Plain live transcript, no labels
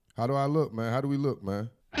How do I look, man? How do we look,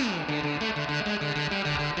 man?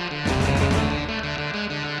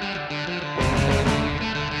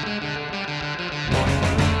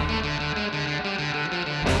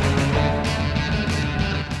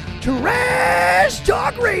 Trash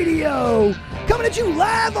Talk Radio, coming at you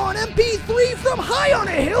live on MP3 from high on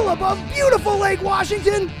a hill above beautiful Lake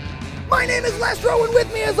Washington. My name is Lestro, and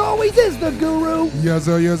with me as always is the Guru. Yes,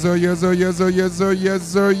 sir, yes, sir, yes, sir, yes, sir, yes, sir, yes,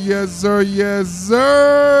 sir, yes, sir, yes, sir.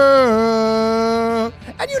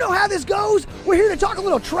 And you know how this goes. We're here to talk a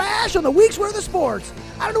little trash on the week's worth of sports.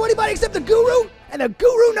 I don't know anybody except the Guru, and the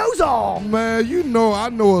Guru knows all. Man, you know I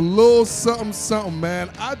know a little something,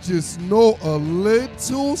 man. I just know a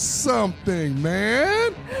little something,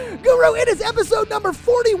 man. Guru, it is episode number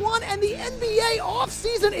 41, and the NBA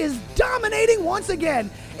offseason is dominating once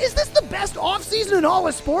again. Is this the best offseason in all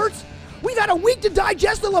of sports? We've had a week to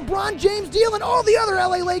digest the LeBron James deal and all the other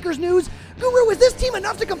LA Lakers news. Guru, is this team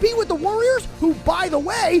enough to compete with the Warriors, who, by the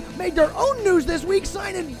way, made their own news this week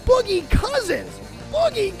signing Boogie Cousins?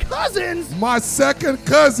 Boogie Cousins? My second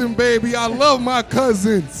cousin, baby. I love my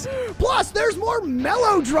cousins. Plus, there's more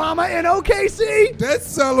melodrama in OKC. Let's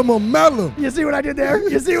sell them a melon. You see what I did there?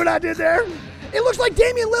 You see what I did there? It looks like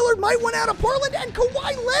Damian Lillard might win out of Portland, and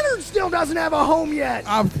Kawhi Leonard still doesn't have a home yet.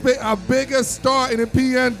 Our biggest star in the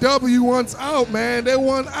PNW wants out, man. They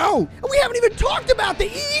want out. And we haven't even talked about the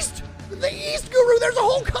East. The East, Guru, there's a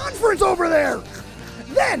whole conference over there.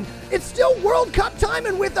 Then, it's still World Cup time,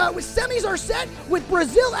 and with semis are set, with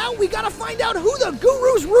Brazil out, we got to find out who the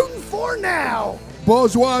Guru's rooting for now.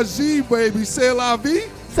 Bourgeoisie, baby. C'est la vie.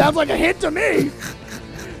 Sounds like a hint to me.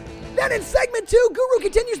 Then in segment 2, Guru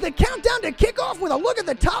continues the countdown to kickoff with a look at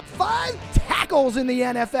the top 5 tackles in the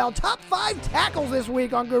NFL. Top 5 tackles this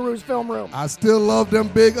week on Guru's Film Room. I still love them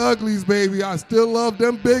big uglies, baby. I still love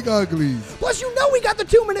them big uglies. Plus, you know we got the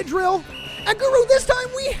 2-minute drill. And Guru, this time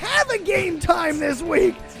we have a game time this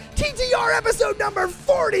week. TTR episode number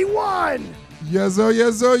 41. Yes, sir,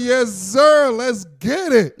 yes, sir, yes, sir. Let's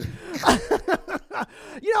get it.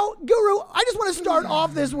 You know, Guru, I just want to start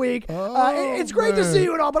off this week. It's great to see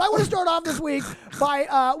you and all, but I want to start off this week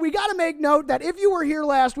by, we got to make note that if you were here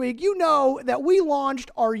last week, you know that we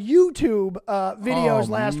launched our YouTube videos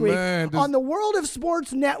last week on the World of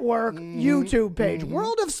Sports Network YouTube page.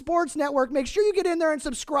 World of Sports Network. Make sure you get in there and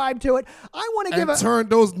subscribe to it. I want to turn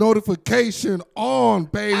those notifications on,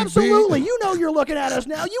 baby. Absolutely. You know you're looking at us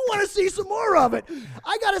now. You want to see some more of it.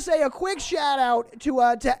 I got to say a quick shout out to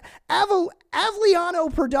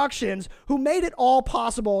Avliano Productions, who made it all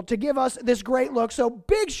possible to give us this great look. So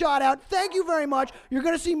big shout out. Thank you very much. You're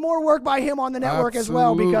going to see more work by him on the network as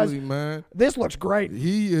well, because this looks great.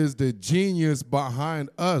 He is the genius behind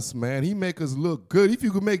us, man. He make us look good. If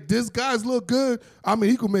you could make this guys look good, I mean,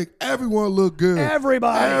 he could make everyone look good.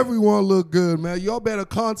 Everyone look good, man. Y'all better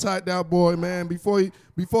contact that boy, man, before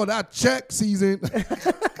that check season.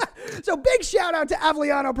 So big shout out to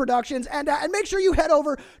Avliano Productions, and make sure you head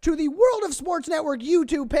over to the World of Sports Network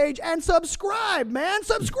YouTube page and subscribe, man.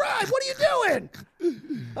 Subscribe. What are you doing?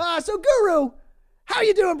 So Guru, how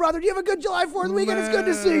you doing, brother? Do you have a good July 4th weekend? It's good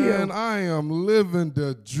to see you. Man, I am living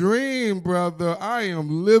the dream, brother. I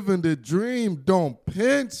am living the dream. Don't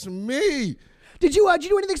pinch me. Did you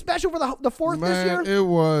do anything special for the 4th this year? It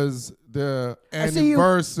was the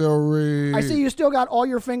anniversary. I see you still got all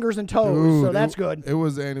your fingers and toes, dude, so that's good. It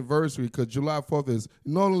was the anniversary because July 4th is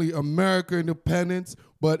not only American independence,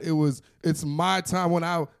 but it's my time when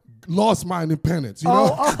I lost my independence. You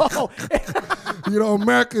know, you know,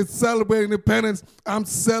 America's celebrating independence. I'm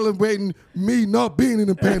celebrating me not being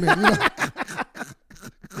independent. You know?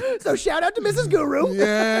 So shout out to Mrs. Guru.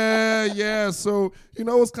 Yeah. So, you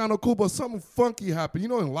know, it's kind of cool, but something funky happened. You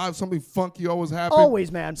know, in life, something funky always happens.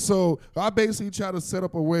 Always, man. So I basically try to set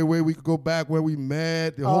up a way where we could go back where we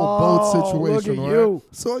met, the whole boat situation. Look at you.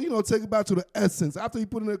 So, you know, take it back to the essence. After you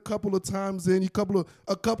put in a couple of times in, a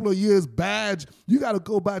couple of years badge, you got to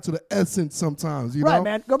go back to the essence sometimes, you know? Right,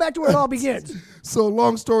 man. Go back to where it all begins. So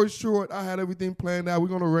long story short, I had everything planned out. We're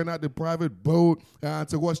going to rent out the private boat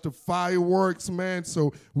to watch the fireworks, man.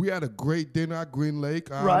 So we had a great dinner at Green Lake.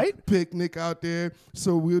 Right. Picnic out there.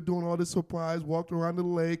 So we were doing all this surprise, walked around the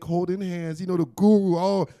lake, holding hands. You know, the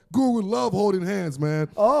Guru, Guru love holding hands, man.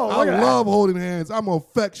 I love holding hands. I'm an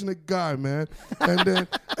affectionate guy, man. And then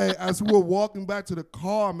as we were walking back to the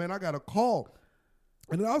car, man, I got a call.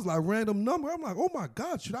 And then I was like, random number. I'm like, oh, my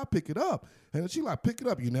God, should I pick it up? And she like, pick it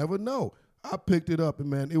up. You never know. I picked it up, and,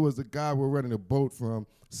 man, it was the guy we're renting a boat from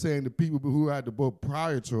saying the people who had the boat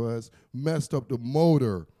prior to us messed up the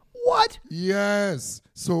motor. What? Yes.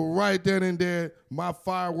 So right then and there, my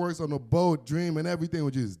fireworks on the boat, dream, and everything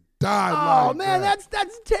was just died. Oh man, that's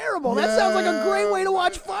terrible. Yeah, that sounds like a great way to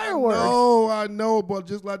watch fireworks. I know, but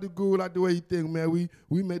just like the Guru, like the way you think, man,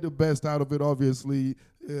 we made the best out of it. Obviously,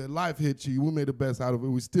 life hit you. We made the best out of it.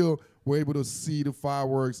 We still were able to see the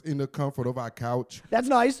fireworks in the comfort of our couch. That's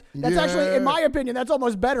nice. That's actually, in my opinion, that's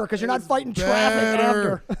almost better because you're not fighting traffic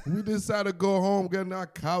after. We decided to go home, get on our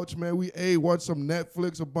couch, man. We ate, watched some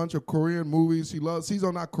Netflix, a bunch of Korean movies. She's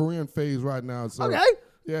on that Korean phase right now. So. Okay.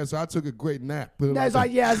 Yeah, so I took a great nap. Yeah,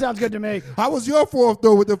 it sounds good to me. How was your 4th,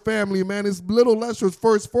 though, with the family, man? It's little Lester's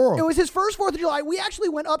first 4th. It was his first 4th of July. We actually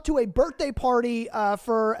went up to a birthday party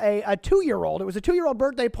for a 2-year-old. It was a 2-year-old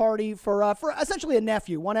birthday party for essentially a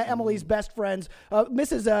nephew, one of Emily's best friends,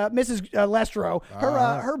 Mrs. Lestro.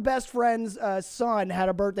 Her best friend's son had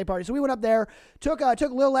a birthday party. So we went up there, took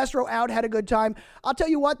little Lestro out, had a good time. I'll tell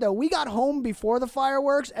you what, though, we got home before the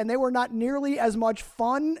fireworks, and they were not nearly as much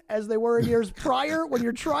fun as they were in years prior when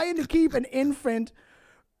you're trying to keep an infant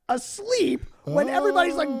asleep when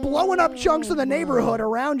everybody's like blowing up chunks of the neighborhood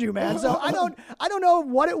around you, man. So I don't know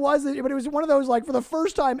what it was, but it was one of those, like, for the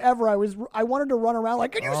first time ever, I wanted to run around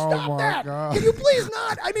like, can you stop that? God. Can you please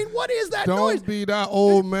not? I mean, what is that noise? Don't be that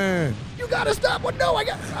old man. You gotta stop. What? No, I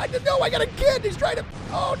got a kid. He's trying to.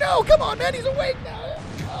 Oh no, come on, man. He's awake now.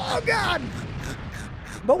 Oh God.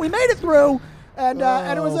 But we made it through. And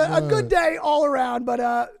it was a good day all around,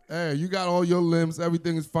 but hey, you got all your limbs,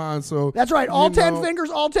 everything is fine. So that's right, all 10 fingers,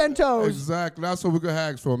 all 10 toes. Exactly, that's what we could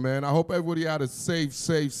ask for, man. I hope everybody had a safe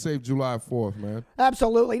July 4th, man.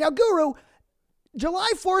 Absolutely. Now, Guru,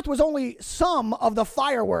 July 4th was only some of the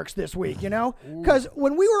fireworks this week, you know? Because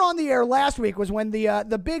when we were on the air last week was when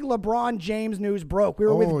the big LeBron James news broke. We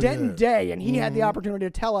were with Denton Day, and he had the opportunity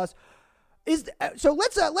to tell us. So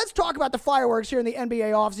let's talk about the fireworks here in the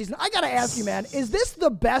NBA offseason. I got to ask you, man, is this the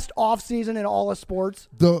best offseason in all of sports?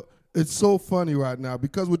 It's so funny right now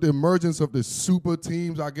because with the emergence of the super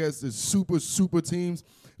teams, I guess the super teams,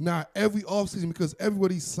 now every offseason, because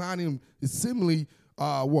everybody's signing is similarly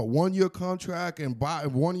 1-year contract and buy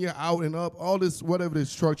 1 year out and up, all this, whatever the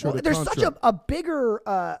structure of the there's contract. Such a bigger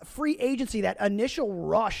free agency, that initial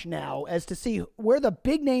rush now as to see where the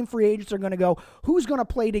big name free agents are going to go, who's going to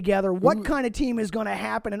play together, what kind of team is going to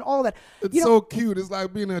happen, and all that. It's so cute. It's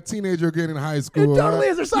like being a teenager again in high school. It totally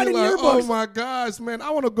is. They're signing yearbooks. Oh my gosh, man, I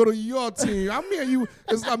want to go to your team. I mean, you.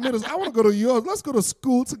 It's like middle. I want to go to yours. Let's go to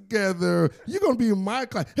school together. You're going to be in my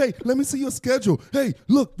class. Hey, let me see your schedule. Hey,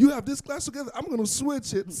 look, you have this class together. I'm going to switch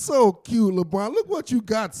it. So cute, LeBron. Look what you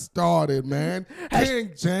got started, man.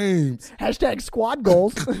 King James. # squad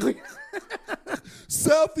goals.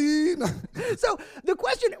 Selfie. So the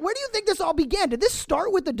question, where do you think this all began? Did this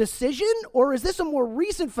start with the decision, or is this a more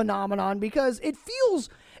recent phenomenon? Because it feels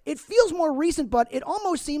more recent, but it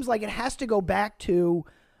almost seems like it has to go back to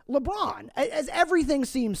LeBron, as everything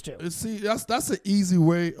seems to. See, that's an easy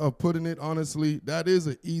way of putting it, honestly. That is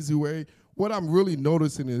an easy way. What I'm really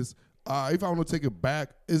noticing is, if I want to take it back,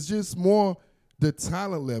 it's just more the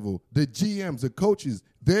talent level, the GMs, the coaches.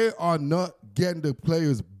 They are not getting the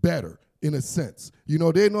players better in a sense. You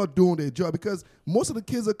know, they're not doing their job because most of the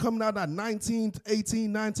kids are coming out at 19,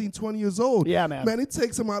 18, 19, 20 years old. Yeah, man. Man, it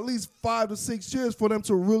takes them at least 5 to 6 years for them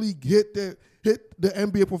to really hit the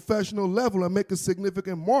NBA professional level and make a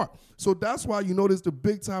significant mark. So that's why you notice the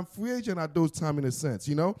big-time free agent at those time in a sense,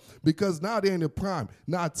 you know, because now they're in the prime.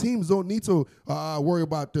 Now teams don't need to worry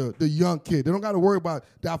about the young kid. They don't got to worry about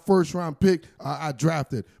that first-round pick I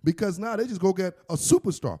drafted because now they just go get a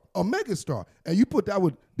superstar, a megastar, and you put that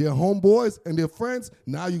with their homeboys and their friends,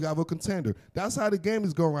 now you got a contender. That's how the game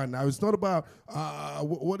is going right now. It's not about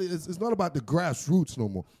it's not about the grassroots no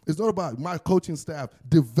more. It's not about my coaching staff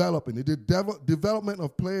developing it. The development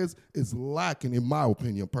of players is lacking, in my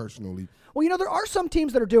opinion, personally. Well, you know, there are some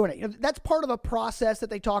teams that are doing it. You know, that's part of the process that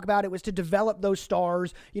they talk about. It was to develop those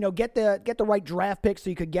stars, you know, get the right draft picks so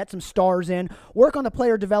you could get some stars in, work on the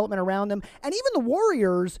player development around them. And even the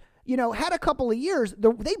Warriors, you know, had a couple of years.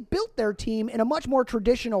 They built their team in a much more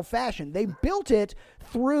traditional fashion. They built it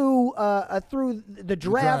through the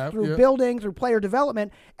draft, through building, through player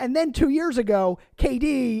development. And then 2 years ago,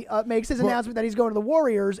 KD makes his announcement that he's going to the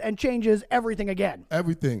Warriors and changes everything again.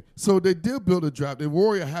 Everything. So they did build a draft. The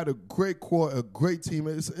Warrior had a great core, a great team.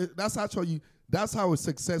 That's how I tell you. That's how a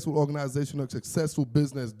successful organization or successful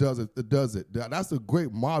business does it. That's a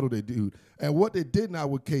great model they do. And what they did now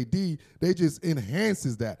with KD, they just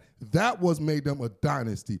enhances that. That was made them a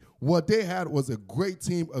dynasty. What they had was a great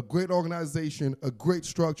team, a great organization, a great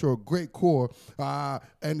structure, a great core,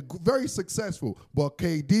 and very successful. But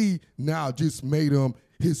KD now just made them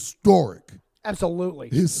historic. Absolutely.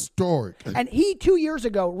 Historic. And he, 2 years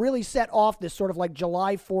ago, really set off this sort of like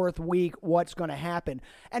July 4th week, what's going to happen.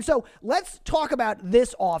 And so let's talk about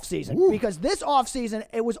this offseason, because this offseason,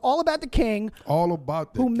 it was all about the King. All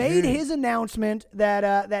about the King. Who made his announcement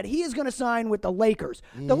that he is going to sign with the Lakers.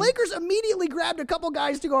 The Lakers immediately grabbed a couple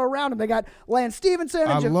guys to go around him. They got Lance Stevenson.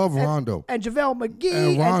 I love Rondo. And JaVale McGee.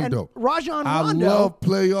 And Rondo. And Rajon Rondo. I love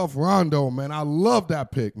playoff Rondo, man. I love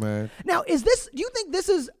that pick, man. Now, do you think this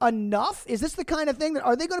is enough? Is this the kind of thing that,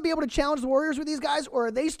 are they going to be able to challenge the Warriors with these guys, or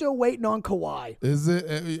are they still waiting on Kawhi? Is it?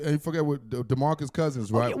 And you forget with DeMarcus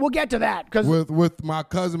Cousins, right? Okay, we'll get to that. With my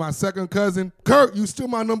cousin, my second cousin, Kurt, you still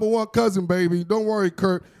my number one cousin, baby. Don't worry,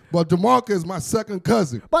 Kurt. But DeMarcus is my second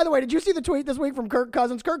cousin. By the way, did you see the tweet this week from Kirk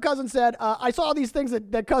Cousins? Kirk Cousins said, I saw these things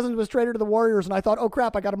that Cousins was traded to the Warriors, and I thought, oh,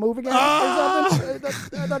 crap, I got to move again. I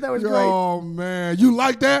thought that was great. Oh, man. You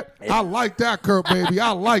like that? I like that, Kurt, baby.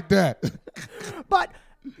 I like that. But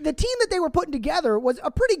the team that they were putting together was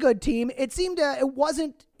a pretty good team. It seemed it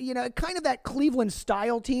wasn't, kind of that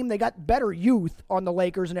Cleveland-style team. They got better youth on the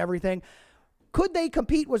Lakers and everything. Could they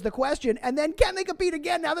compete was the question. And then can they compete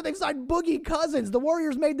again now that they've signed Boogie Cousins? The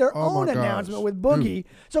Warriors made their own announcement with Boogie.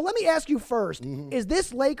 So let me ask you first, is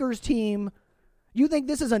this Lakers team, you think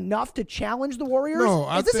this is enough to challenge the Warriors? No,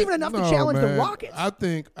 is this even enough to challenge the Rockets? I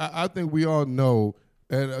think we all know,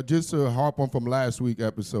 and just to harp on from last week's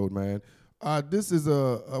episode, man, this is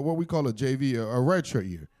a what we call a JV, a redshirt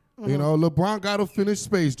year. You know, LeBron got to finish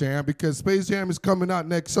Space Jam because Space Jam is coming out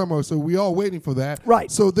next summer, so we all waiting for that.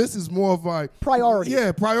 Right. So this is more of a priority.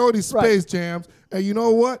 Yeah, priority Space Jams. And you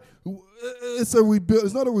know what? It's a rebuild.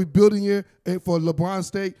 It's not a rebuilding year for LeBron's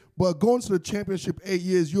sake, but going to the championship 8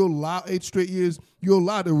 years, 8 straight years, you're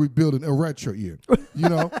allowed to rebuild in a redshirt year.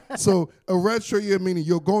 So a redshirt year meaning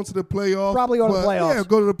you're going to the playoffs. Probably go to the playoffs. Yeah,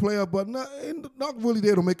 go to the playoffs, but not really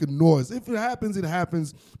there to make a noise. If it happens, it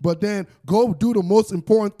happens. But then go do the most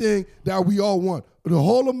important thing that we all want. The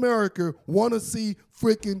whole America want to see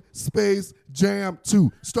freaking Space Jam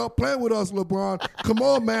 2. Stop playing with us, LeBron. Come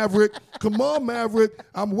on, Maverick. Come on, Maverick.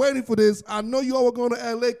 I'm waiting for this. I know you all are going to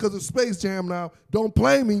L.A. because of Space Jam now. Don't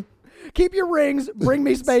play me. Keep your rings. Bring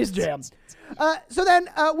me Space Jam. So then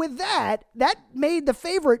with that made the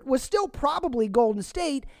favorite was still probably Golden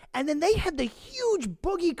State. And then they had the huge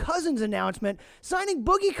Boogie Cousins announcement, signing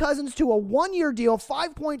Boogie Cousins to a one-year deal,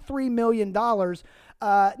 $5.3 million.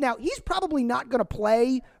 Now, he's probably not going to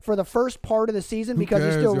play for the first part of the season because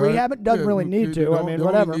he's still rehabbing. Doesn't really need to.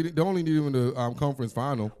 Whatever. They only need him in the conference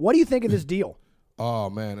final. What do you think of this deal?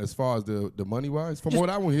 Oh man, as far as the money wise, from what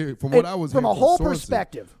I was hearing, from a whole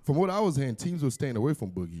perspective, from what I was hearing, teams were staying away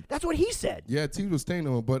from Boogie. That's what he said. Yeah, teams were staying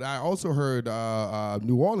away, but I also heard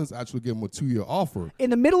New Orleans actually gave him a 2-year offer.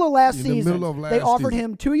 In the middle of last season, they offered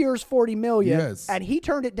him 2 years, $40 million. Yes, and he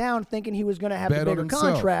turned it down, thinking he was going to have a bigger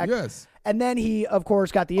contract. Yes. And then he, of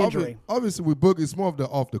course, got the injury. Obviously, with Boogie, it's more of the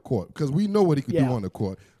off the court because we know what he could do on the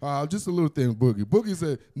court. Just a little thing, Boogie. Boogie's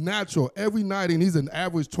a natural every night, and he's an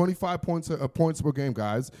average 25 points per game,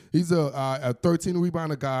 guys. He's a 13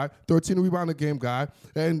 rebounder guy, 13 rebound a game guy,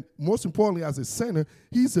 and most importantly, as a center,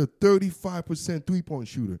 he's a 35% three-point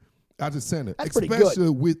shooter. As a center, that's especially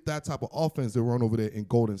with that type of offense they run over there in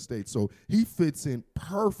Golden State. So he fits in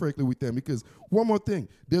perfectly with them because one more thing,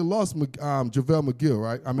 they lost JaVale McGill,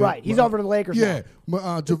 right? Right, he's over to the Lakers now.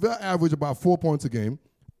 JaVale averaged about 4 points a game,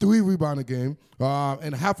 3 rebounds a game,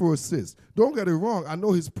 and half an assist. Don't get it wrong. I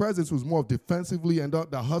know his presence was more defensively and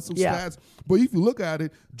the hustle stats, but if you look at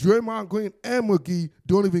it, Draymond Green and McGee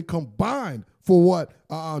don't even combine for what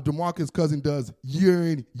DeMarcus Cousins does year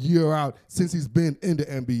in, year out since he's been in the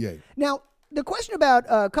NBA. Now, the question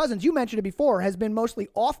about Cousins, you mentioned it before, has been mostly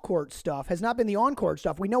off-court stuff, has not been the on-court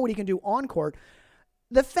stuff. We know what he can do on-court.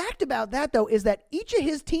 The fact about that, though, is that each of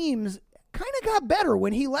his teams kind of got better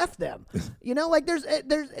when he left them.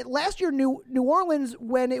 There's last year New Orleans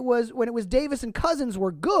when it was Davis and Cousins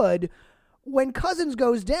were good. When Cousins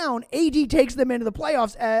goes down, AD takes them into the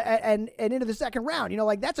playoffs and into the second round.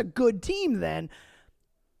 That's a good team then.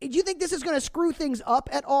 Do you think this is going to screw things up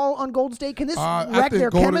at all on Golden State? Can this wreck their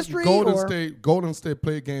chemistry? Golden State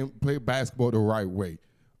play basketball the right way.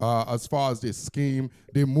 As far as their scheme,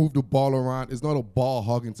 they move the ball around. It's not a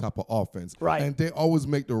ball-hogging type of offense. Right. And they always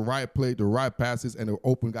make the right play, the right passes, and the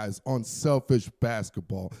open guys. Unselfish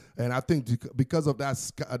basketball. And I think because of that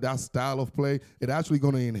style of play, it's actually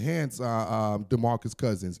going to enhance DeMarcus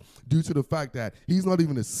Cousins due to the fact that he's not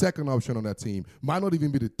even the second option on that team. Might not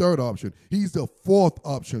even be the third option. He's the fourth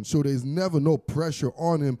option, so there's never no pressure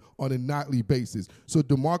on him on a nightly basis. So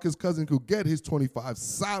DeMarcus Cousins could get his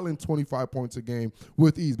silent 25 points a game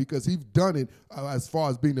with ease because he's done it as far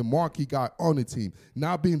as being the marquee guy on the team.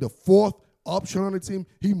 Now being the fourth option on the team,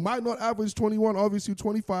 he might not average 21, obviously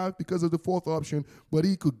 25 because of the fourth option, but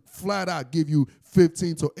he could flat out give you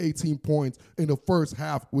 15 to 18 points in the first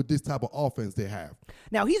half with this type of offense they have.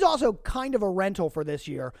 Now, he's also kind of a rental for this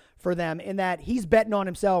year for them in that he's betting on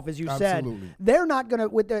himself, as you said. They're not going to,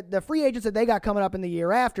 with the free agents that they got coming up in the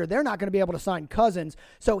year after, they're not going to be able to sign Cousins.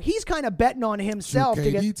 So he's kind of betting on himself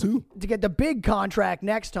to get the big contract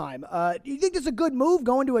next time. Do you think this is a good move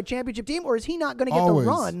going to a championship team, or is he not going to get the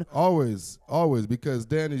run? Always, because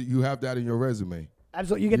then you have that in your resume.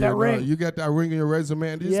 Absolutely, you get that ring. You get that ring in your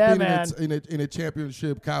resume, and this in a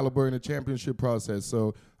championship caliber, in a championship process.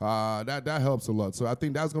 So that helps a lot. So I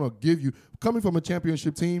think that's going to give you, coming from a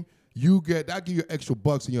championship team, that give you extra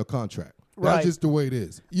bucks in your contract. That's just the way it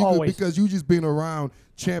is. Because you just been around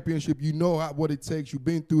championship, you know what it takes. You've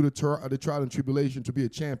been through the trial and tribulation to be a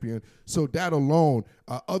champion. So that alone,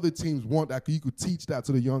 other teams want that. You could teach that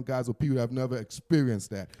to the young guys or people that have never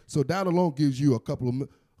experienced that. So that alone gives you a couple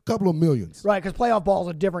of millions. Right, because playoff ball is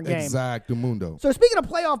a different game. Exactamundo. So speaking of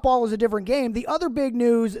playoff ball is a different game, the other big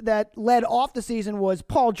news that led off the season was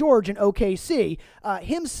Paul George in OKC.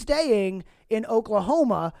 Him staying in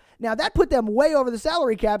Oklahoma. Now, that put them way over the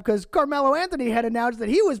salary cap because Carmelo Anthony had announced that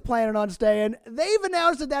he was planning on staying. They've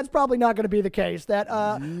announced that that's probably not going to be the case, that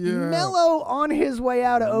Melo on his way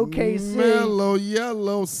out of OKC. Melo,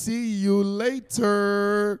 yellow, see you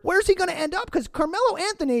later. Where's he going to end up? Because Carmelo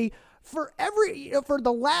Anthony, for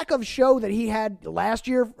the lack of show that he had last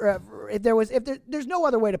year, there's no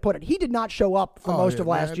other way to put it. He did not show up for most of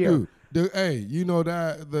last year. Dude. You know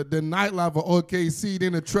that the nightlife of OKC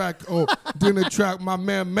didn't attract my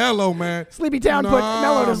man Melo, man. Sleepy Town put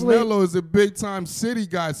Melo to sleep. Melo is a big time city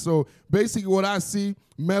guy, so basically what I see,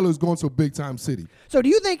 Melo is going to a big time city. So do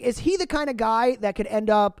you think, is he the kind of guy that could end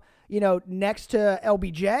up, next to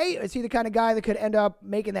LBJ? Is he the kind of guy that could end up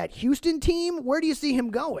making that Houston team? Where do you see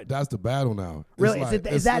him going? That's the battle now. Really?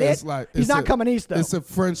 Is that it? He's not coming east, though. It's a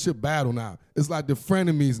friendship battle now. It's like the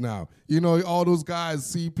frenemies now. All those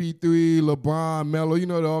guys, CP3, LeBron, Melo,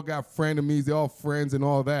 they all got frenemies. They're all friends and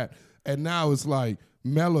all that. And now it's like,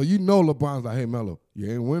 Melo, LeBron's like, hey, Melo,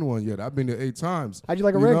 you ain't win one yet. I've been there 8 times. How'd you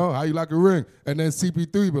like a ring? How you like a ring? And then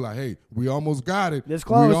CP3 be like, hey, we almost got it. This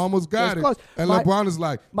close. We almost got it. Close. And LeBron is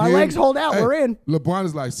like, my legs hold out. We're in. LeBron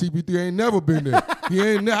is like, CP3 ain't never been there.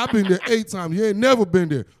 I've been there 8 times. He ain't never been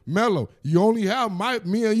there. Melo,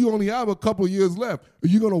 me and you only have a couple of years left. Are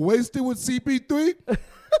you going to waste it with CP3?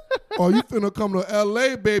 Or you finna come to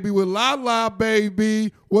L.A., baby, with La,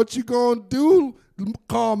 baby? What you going to do?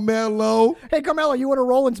 Carmelo. Hey, Carmelo, you want to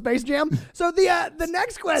roll in Space Jam? So the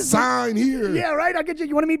next question. Sign here. Yeah, right. I'll get you.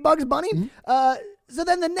 You want to meet Bugs Bunny? Mm-hmm. So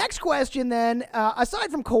then the next question then,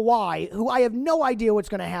 aside from Kawhi, who I have no idea what's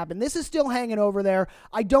going to happen. This is still hanging over there.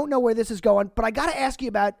 I don't know where this is going, but I got to ask you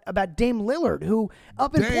about Dame Lillard, who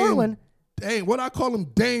up in Portland. Dame, what I call him,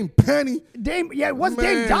 Dame Penny. What's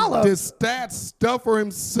Dame Dollar? The stats stuffer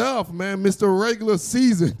himself, man, Mr. Regular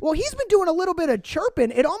Season. Well, he's been doing a little bit of chirping.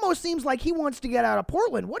 It almost seems like he wants to get out of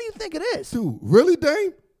Portland. What do you think it is? Dude, really,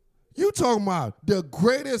 Dame? You talking about the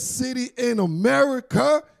greatest city in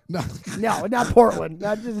America? No, not Portland.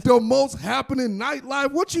 The most happening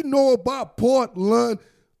nightlife. What you know about Portland,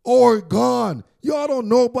 Oregon? Y'all don't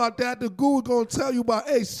know about that. The Guru gonna tell you about.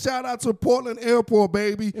 Hey, shout out to Portland Airport,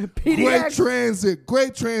 baby. PDX.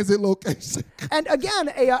 Great transit location. And again,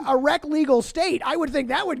 a rec legal state. I would think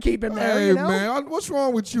that would keep him there. Hey, man, what's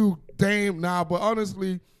wrong with you, Dame? Nah, but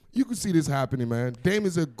honestly, you can see this happening, man. Dame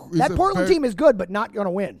is that Portland team is good, but not gonna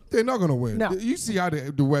win. They're not gonna win. No. You see how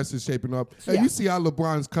the West is shaping up, and you see how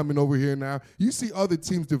LeBron's coming over here now. You see other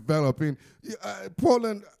teams developing.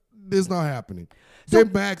 Portland, this not happening. They're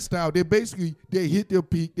maxed out. They hit their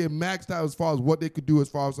peak. They're maxed out as far as what they could do as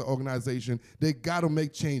far as the organization. They got to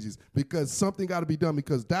make changes because something got to be done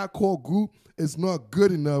because that core group is not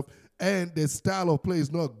good enough and their style of play is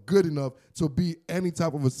not good enough to be any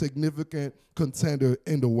type of a significant contender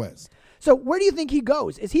in the West. So where do you think he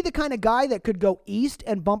goes? Is he the kind of guy that could go east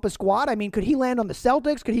and bump a squad? I mean, could he land on the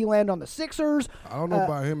Celtics? Could he land on the Sixers? I don't know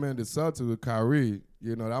about him and the Celtics with Kyrie.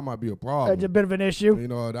 That might be a problem. It's a bit of an issue.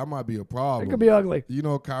 That might be a problem. It could be ugly.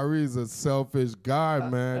 Kyrie's a selfish guy,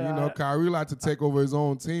 man. Kyrie like to take over his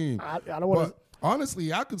own team. I don't want to.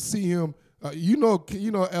 Honestly, I could see him.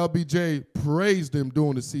 LBJ praised him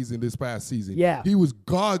during the season, this past season. Yeah. He was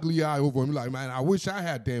goggly eye over him. Like, man, I wish I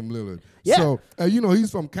had Dame Lillard. Yeah. So, he's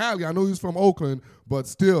from Cali. I know he's from Oakland, but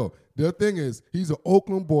still, the thing is, he's an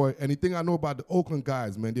Oakland boy, and the thing I know about the Oakland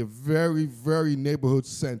guys, man, they're very, very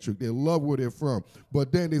neighborhood-centric. They love where they're from.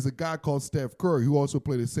 But then there's a guy called Steph Curry who also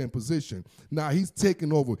played the same position. Now, he's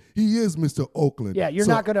taking over. He is Mr. Oakland. Yeah, you're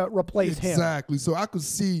not going to replace him. Exactly. So I could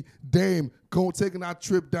see Dame taking that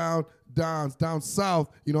trip down down south,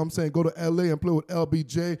 you know what I'm saying, go to L.A. and play with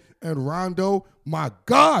LBJ and Rondo, my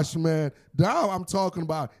gosh, man, now I'm talking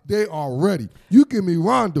about they are ready. You give me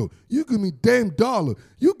Rondo, you give me Dame Dollar,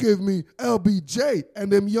 you give me LBJ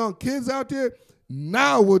and them young kids out there,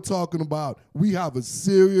 now we're talking about we have a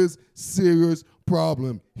serious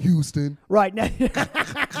problem, Houston. Right. Now,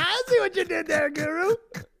 I see what you did there, Guru.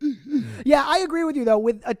 Yeah, I agree with you, though.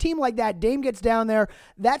 With a team like that, Dame gets down there.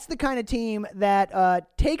 That's the kind of team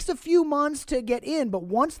that takes a few months to get in, but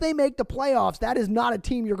once they make the playoffs, that is not a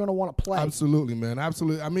team you're going to want to play. Absolutely, man.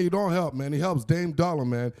 Absolutely. I mean, it don't help, man. It helps Dame Dollar,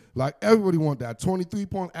 man. Like, everybody want that.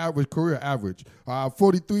 23-point average, career average.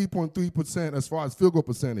 43.3% as far as field goal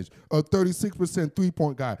percentage. A 36%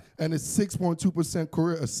 three-point guy. And a 6.2%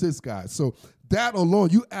 career assist guy. So that alone,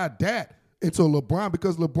 you add that into LeBron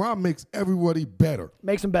because LeBron makes everybody better.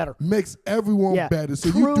 Makes them better. Makes everyone better. So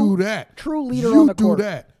you do that. True leader on the court. You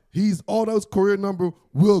do that. All those career number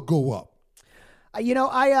will go up.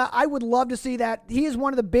 I would love to see that. He is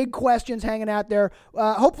one of the big questions hanging out there.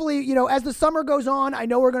 Hopefully, as the summer goes on, I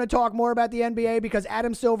know we're going to talk more about the NBA because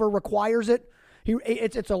Adam Silver requires it.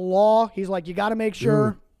 It's a law. He's like, you got to make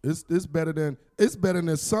sure. Dude, it's better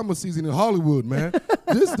than summer season in Hollywood, man.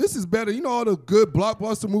 This is better. You know all the good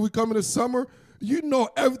blockbuster movie coming this summer? You know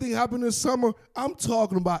everything happened this summer? I'm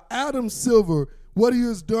talking about Adam Silver, what he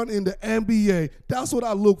has done in the NBA. That's what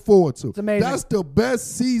I look forward to. It's amazing. That's the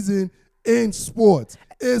best season in sports.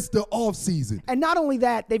 It's the off season. And not only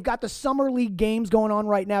that, they've got the summer league games going on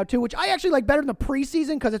right now too, which I actually like better than the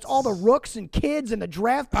preseason because it's all the rooks and kids and the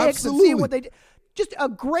draft picks. Absolutely. And seeing what they do. Just a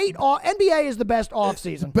great NBA is the best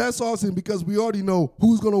offseason. Best offseason because we already know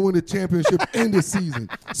who's going to win the championship in the season.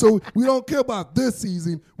 So we don't care about this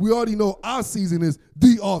season. We already know our season is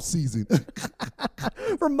the offseason.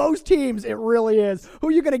 For most teams, it really is. Who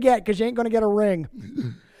are you going to get? Because you ain't going to get a ring.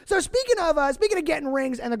 So speaking of getting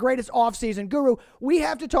rings and the greatest offseason, Guru, we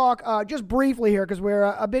have to talk just briefly here because we're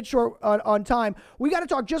a bit short on time. We got to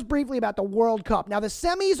talk just briefly about the World Cup. Now, the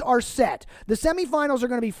semis are set. The semifinals are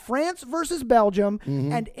going to be France versus Belgium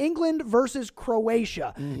and England versus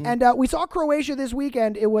Croatia. And we saw Croatia this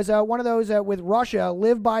weekend. It was one of those with Russia,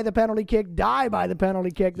 live by the penalty kick, die by the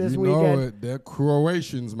penalty kick this weekend. You know it. They're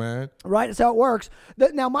Croatians, man. Right, that's how it works.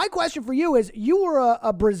 Now, my question for you is, you were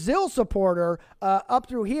a Brazil supporter up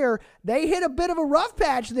through here. They hit a bit of a rough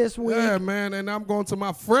patch this week. Yeah, man, and I'm going to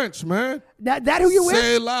my French, man. That who you with?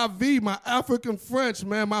 C'est la vie, my African French,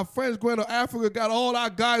 man. My French going to Africa, got all our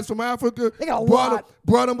guys from Africa. They got a lot.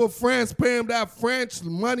 Brought them to France, pay them that French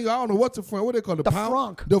money. I don't know what's the franc. What they call it? The pound?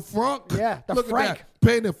 franc. The franc? Yeah, the Look franc. at that.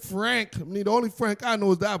 Paying the franc. I mean, the only franc I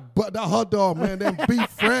know is that hot dog, man. Them beef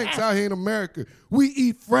francs out here in America. We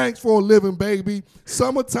eat francs for a living, baby.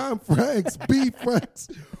 Summertime francs, beef francs.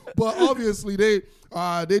 But obviously, they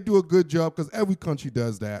do a good job because every country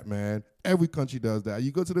does that, man. Every country does that.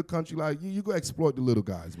 You go to the country, like, you go exploit the little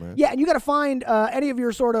guys, man. Yeah, and you got to find any of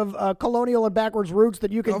your sort of colonial and backwards roots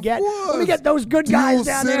that you can Of get. course. Let me get those good guys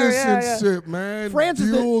down there. Citizenship, man.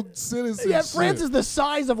 Dual citizenship. Yeah, France is the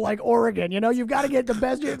size of, like, Oregon. You've got to get the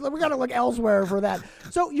best. We got to look elsewhere for that.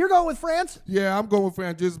 So you're going with France? Yeah, I'm going with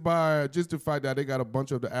France just the fact that they got a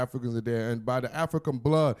bunch of the Africans in there. And by the African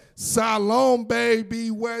blood, Salome,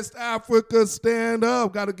 baby, West Africa, stand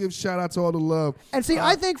up. Got to give shout out to all the love. And see,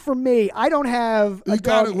 I think for me, I don't have a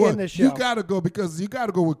dog in this show. You got to go because you got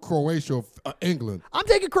to go with Croatia or England. I'm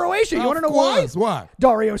taking Croatia. You want to know why? Why?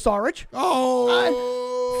 Dario Saric.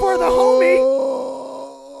 Oh. For the homie.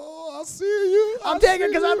 I see you. I'm taking it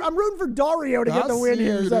because I'm rooting for Dario to get the win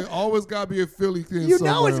here. So There always got to be a Philly thing. You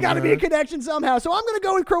know it's got to be a connection somehow. So I'm going to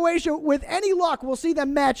go with Croatia. With any luck, we'll see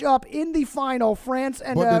them match up in the final, France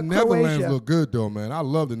and Croatia. But the Netherlands look good, though, man. I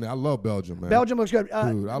love Belgium, man. Belgium looks good.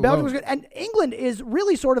 Belgium looks good. And England is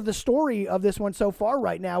really sort of the story of this one so far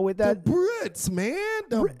right now. With the Brits, man.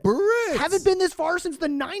 The Brits. Haven't been this far since the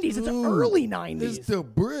 90s. It's the early 90s. It's the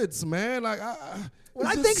Brits, man. Like, when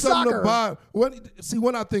I think soccer.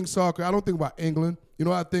 When I think soccer, I don't think about England. You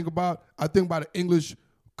know what I think about? I think about an English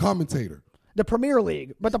commentator. The Premier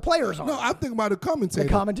League, but the players aren't. No, I think about the commentator. The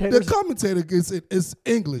commentators? The commentator is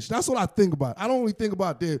English. That's what I think about. I don't really think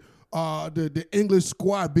about the English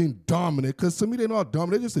squad being dominant because to me they're not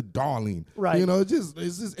dominant. They're just a darling. Right.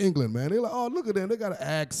 It's just England, man. They're like, oh, look at them. They got an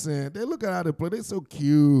accent. They look at how they play. They're so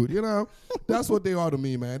cute. That's what they are to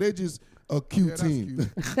me, man. They just a cute team.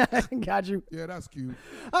 Cute. Got you. Yeah, that's cute.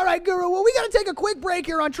 All right, Guru. Well, we got to take a quick break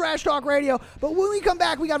here on Trash Talk Radio. But when we come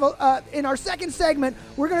back, we got in our second segment,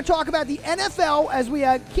 we're going to talk about the NFL as we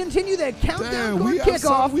continue the countdown toward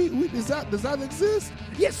kickoff. Does that exist?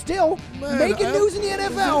 Yeah, still making news in the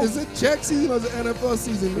NFL. Is it check season or is it NFL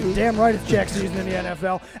season? Dude? Damn right it's check season in the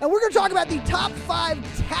NFL. And we're going to talk about the top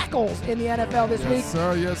 5 tackles in the NFL this week.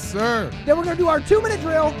 Yes, sir. Then we're going to do our 2-minute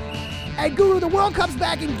drill. And Guru, the World Cup's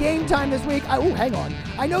back in game time this week. Hang on.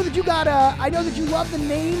 I know that you love the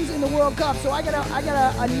names in the World Cup, so I got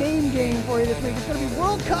a name game for you this week. It's going to be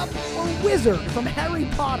World Cup or Wizard from Harry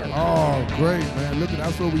Potter. Oh, great, man. Look,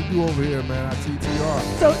 that's what we do over here, man, at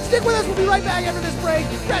TTR. So stick with us. We'll be right back after this break.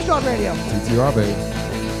 Trash Talk Radio. TTR, baby.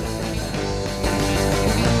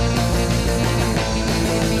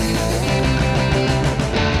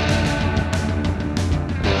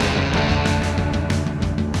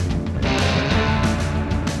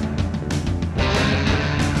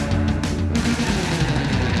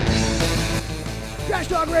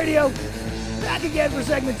 Talk Radio, back again for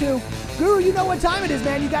segment 2. Guru, you know what time it is,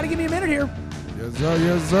 man. You got to give me a minute here. Yes, sir.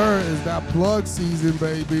 Yes, sir. It's that plug season,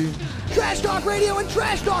 baby. Trash Talk Radio and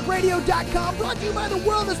TrashTalkRadio.com, brought to you by the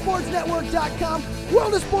WorldOfSportsNetwork.com.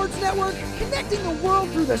 World of Sports Network, connecting the world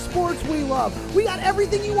through the sports we love. We got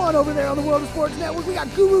everything you want over there on the World of Sports Network. We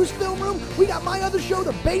got Guru's Film Room. We got my other show,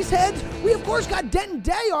 The Baseheads. We, of course, got Denton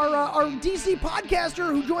Day, our DC podcaster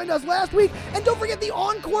who joined us last week. And don't forget the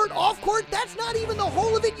on-court, off-court. That's not even the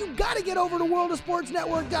whole of it. You got to get over to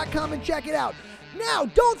WorldOfSportsNetwork.com and check it out. Now,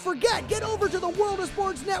 don't forget, get over to the World of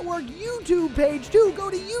Sports Network YouTube page, too. Go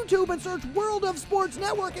to YouTube and search World of Sports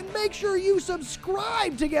Network and make sure you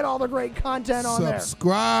subscribe to get all the great content on there.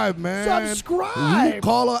 Subscribe, man. Subscribe. We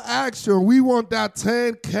call her action. We want that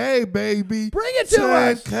 10K, baby. Bring it to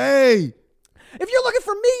us. 10K. If you're looking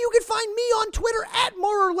for me, you can find me on Twitter at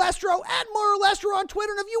Moralestro on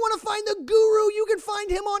Twitter. And if you want to find the Guru, you can find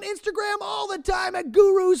him on Instagram all the time at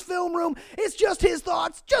Guru's Film Room. It's just his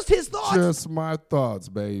thoughts. Just his thoughts. Just my thoughts,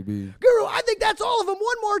 baby. Guru, I think that's all of them.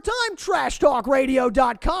 One more time,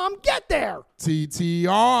 TrashTalkRadio.com. Get there.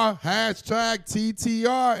 TTR, hashtag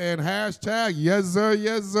TTR, and hashtag yes, sir,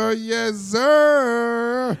 yes, sir, yes,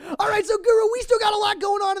 sir. All right, so Guru, we still got a lot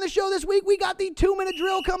going on in the show this week. We got the 2-minute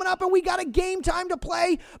drill coming up, and we got a game time to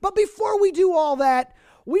play. But before we do all that,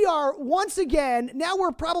 we are once again, now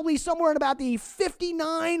we're probably somewhere in about the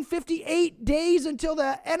 59, 58 days until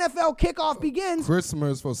the NFL kickoff begins.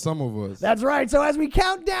 Christmas for some of us. That's right. So as we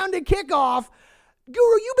count down to kickoff,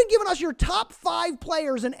 Guru, you've been giving us your top 5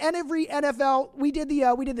 players in every NFL. We did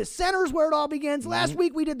the centers where it all begins. Last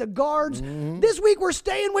week we did the guards. This week we're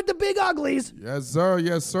staying with the big uglies. Yes, sir.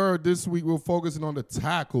 Yes, sir. This week we're focusing on the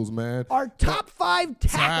tackles, man. Our top 5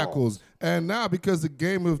 tackles. And now, because the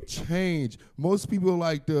game have changed, most people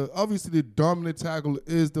like obviously the dominant tackle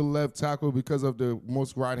is the left tackle because of the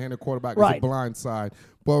most right-handed quarterback is the blind side.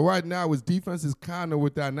 But right now, his defense is kind of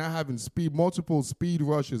with that, not having speed, multiple speed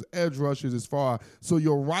rushes, edge rushes as far. So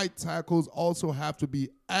your right tackles also have to be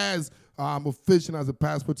as efficient as a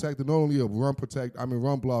pass protector, not only a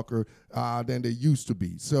run blocker than they used to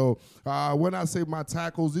be. So when I say my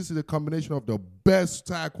tackles, this is a combination of the best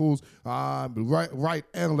tackles, right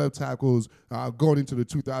and left tackles going into the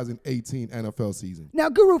 2018 NFL season. Now,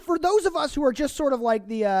 Guru, for those of us who are just sort of like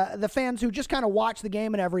the fans who just kind of watch the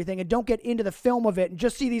game and everything and don't get into the film of it and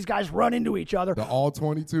just see these guys run into each other. The all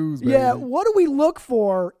 22s, baby. Yeah, what do we look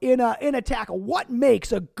for in a tackle? What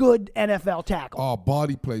makes a good NFL tackle? Oh,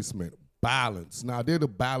 body placement. Balance. Now, they're the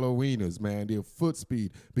ballerinas, man. They're foot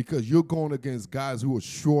speed because you're going against guys who are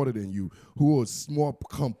shorter than you, who are more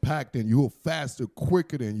compact than you, who are faster,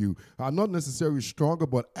 quicker than you. Not necessarily stronger,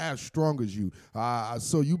 but as strong as you.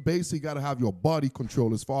 So you basically got to have your body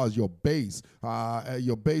control as far as your base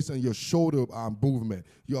and your shoulder movement,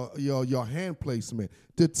 your hand placement.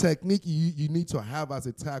 The technique you need to have as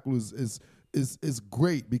a tackle is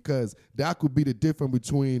great because that could be the difference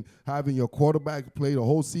between having your quarterback play the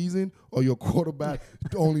whole season or your quarterback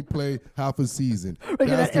only play half a season.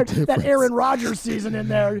 That's the difference. That Aaron Rodgers season in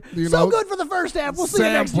there. So good for the first half. We'll see you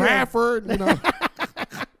next year. Sam Bradford,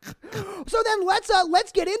 So then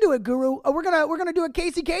let's get into it, Guru. We're gonna do a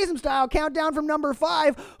Casey Kasem style countdown from number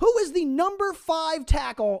 5. Who is the number 5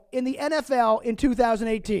 tackle in the NFL in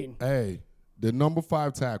 2018? Hey, the number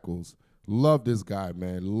 5 tackles. Love this guy,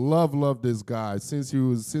 man. Love this guy. Since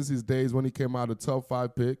his days when he came out a top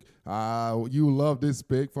 5 pick. You love this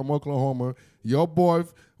pick from Oklahoma. Your boy,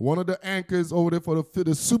 one of the anchors over there for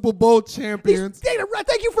the Super Bowl champions. Thank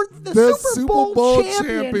you for the Super Bowl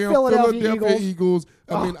champion Philadelphia Eagles.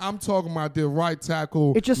 I mean, I'm talking about their right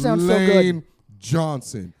tackle. It just sounds Lane so good.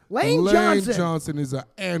 Johnson. Lane Johnson is an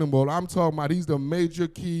animal. I'm talking about he's the major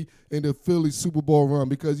key in the Philly Super Bowl run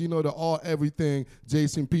because, the all-everything,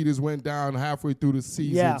 Jason Peters went down halfway through the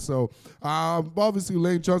season. Yeah. So, obviously,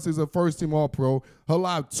 Lane Johnson is a first-team All-Pro. He'll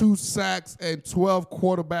have 2 sacks and 12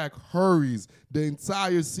 quarterback hurries the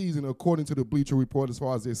entire season, according to the Bleacher Report, as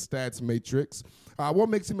far as his stats matrix. What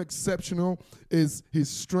makes him exceptional is his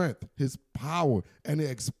strength, his power, and the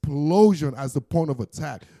explosion as the point of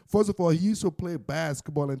attack. First of all, he used to play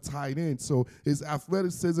basketball and tight end, so his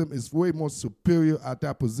athleticism is way more superior at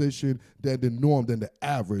that position than the norm, than the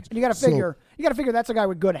average. And you got to figure that's a guy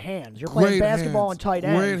with good hands. You're playing basketball and tight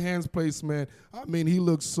end. Great hands placement. He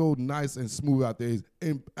looks so nice and smooth out there.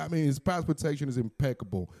 His pass protection is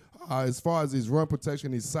impeccable. As far as his run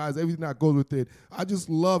protection, his size, everything that goes with it, I just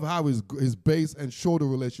love how his base and shoulder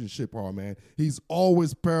relationship are, man. He's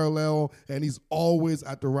always parallel, and he's always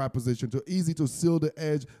at the right position. So easy to seal the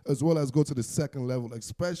edge as well as go to the second level,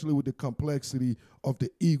 especially with the complexity of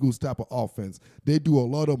the Eagles type of offense. They do a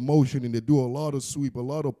lot of motioning, they do a lot of sweep, a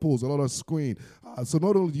lot of pulls, a lot of screen. So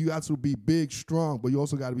not only do you have to be big, strong, but you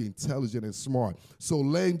also got to be intelligent and smart. So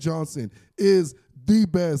Lane Johnson is the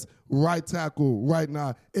best right tackle right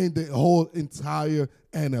now in the whole entire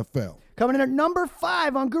NFL. Coming in at number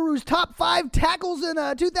 5 on Guru's top 5 tackles in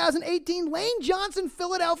 2018, Lane Johnson,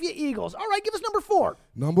 Philadelphia Eagles. All right, give us number 4.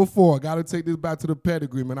 Number 4, got to take this back to the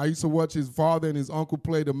pedigree, man. I used to watch his father and his uncle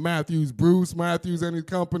play the Matthews, Bruce Matthews and his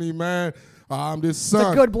company, man. This son.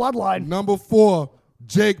 It's a good bloodline. Number 4,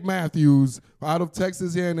 Jake Matthews, out of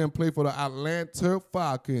Texas A&M, played for the Atlanta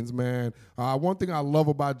Falcons, man. One thing I love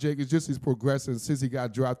about Jake is just his progression since he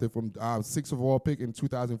got drafted from 6th overall pick in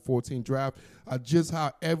 2014 draft. Just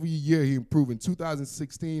how every year he improved. In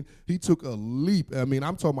 2016, he took a leap. I'm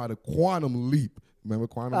talking about a quantum leap. Remember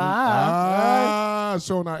quantum leap?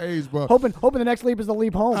 Showing our age, but hoping the next leap is the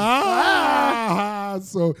leap home.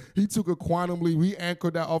 So he took a quantum leap. He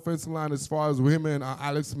anchored that offensive line as far as him and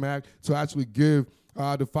Alex Mack to actually give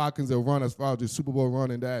the Falcons a run as far as the Super Bowl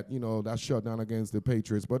run and that, that shutdown against the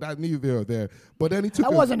Patriots. But that neither there or there. But then he took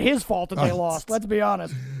wasn't his fault that they lost. Let's be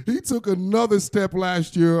honest. He took another step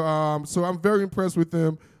last year. So I'm very impressed with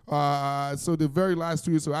him. So the very last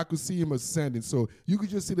 2 years, so I could see him ascending. So you could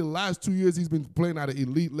just see the last 2 years he's been playing at an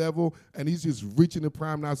elite level, and he's just reaching the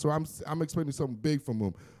prime now. So I'm expecting something big from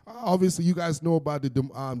him. Obviously, you guys know about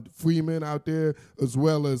the Freeman out there as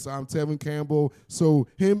well as Tevin Campbell. So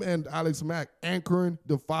him and Alex Mack anchoring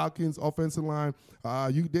the Falcons offensive line.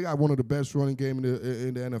 They got one of the best running game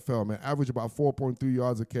in the NFL, man. Average about 4.3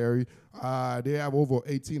 yards a carry. They have over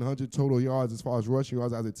 1,800 total yards as far as rushing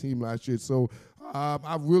yards as a team last year. So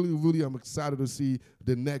I really am excited to see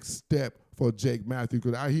the next step for Jake Matthews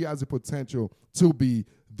because he has the potential to be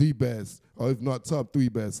the best, or if not top 3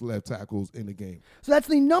 best left tackles in the game. So that's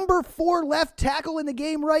the number 4 left tackle in the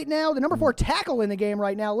game right now. The number 4 tackle in the game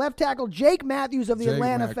right now, left tackle Jake Matthews of the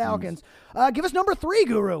Atlanta Falcons. Give us number 3,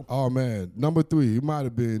 Guru. Oh man, number 3. He might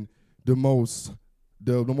have been the most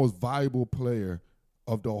valuable player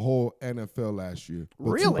of the whole NFL last year.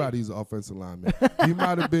 But really? Too bad he's an offensive lineman. He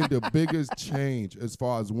might have been the biggest change as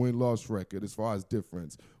far as win-loss record, as far as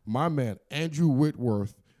difference. My man, Andrew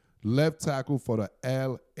Whitworth, left tackle for the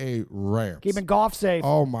L.A. Rams. Keeping Goff safe.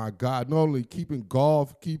 Oh, my God. Not only keeping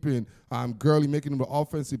Goff, keeping Gurley, making him the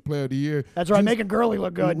offensive player of the year. That's right, making Gurley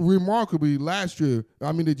look good. Remarkably, last year,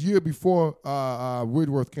 the year before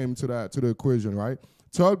Whitworth came to the equation, right?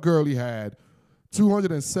 Todd Gurley had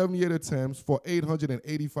 278 attempts for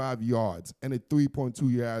 885 yards and a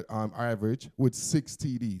 3.2 yard average with 6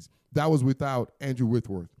 TDs. That was without Andrew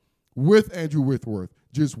Whitworth. With Andrew Whitworth,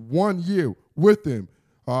 just 1 year with him,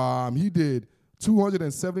 he did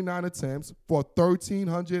 279 attempts for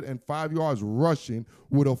 1,305 yards rushing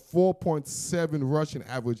with a 4.7 rushing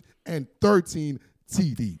average and 13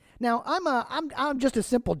 TD. Now, I'm just a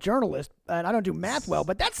simple journalist, and I don't do math well,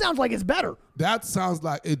 but that sounds like it's better. That sounds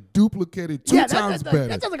like it duplicated two times better.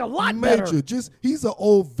 That sounds like a lot better. He's an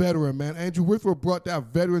old veteran, man. Andrew Whitworth brought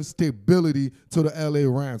that veteran stability to the L.A.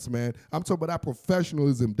 Rams, man. I'm talking about that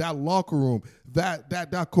professionalism, that locker room,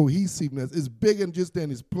 that cohesiveness. It's bigger than just in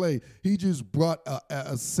his play. He just brought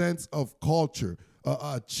a sense of culture.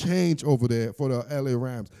 A change over there for the LA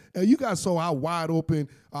Rams. And you guys saw how wide open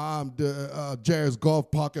Jared's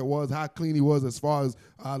golf pocket was, how clean he was as far as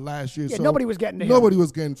last year. Yeah, so nobody was getting to him. Nobody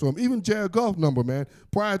was getting to him. Even Jared Goff number, man.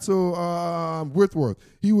 Prior to Whitworth,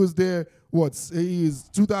 he was there. He is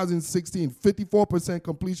 2016, 54%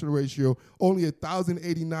 completion ratio, only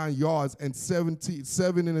 1,089 yards and 7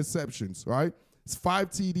 interceptions, right? It's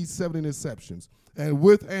 5 TDs, 7 interceptions. And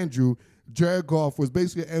with Andrew, Jared Goff was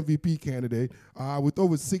basically an MVP candidate with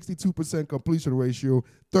over 62% completion ratio,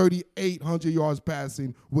 3,800 yards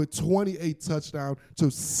passing with 28 touchdowns to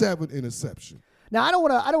 7 interceptions. Now, I don't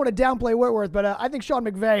want to downplay Whitworth, but I think Sean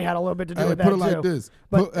McVay had a little bit to do with that, too. Put it like this.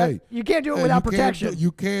 But you can't do it without protection.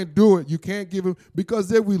 You can't do it. You can't give him, because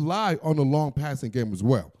they rely on the long passing game as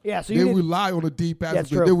well. Yeah, so they rely on the deep passing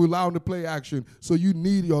game. They rely on the play action. So you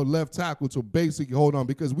need your left tackle to basically hold on,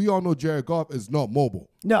 because we all know Jared Goff is not mobile.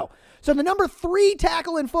 No. So the number 3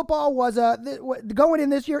 tackle in football was going in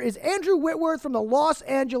this year is Andrew Whitworth from the Los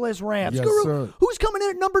Angeles Rams. Yes, Guru, sir. who's coming in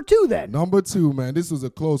at number 2 then? Number 2, man. This was a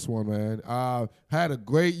close one, man. Had a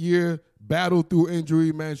great year, battled through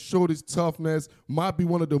injury, man, showed his toughness, might be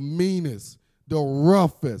one of the meanest, the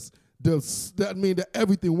roughest,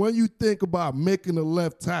 everything. When you think about making a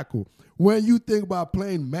left tackle, when you think about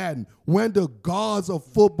playing Madden, when the gods of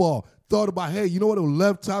football thought about, hey, you know what a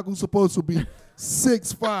left tackle is supposed to be?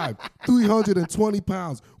 6'5", 320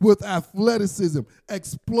 pounds, with athleticism,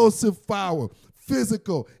 explosive power,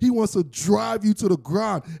 physical. He wants to drive you to the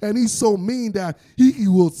ground, and he's so mean that he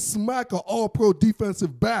will smack an all-pro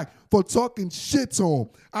defensive back for talking shit to him.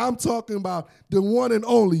 I'm talking about the one and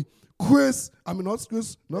only I'm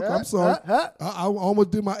sorry. I almost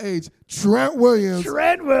did my age. Trent Williams.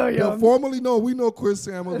 We know Chris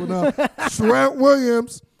Samuels, but now Trent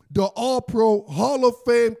Williams, the all-pro, Hall of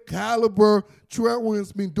Fame caliber. Trent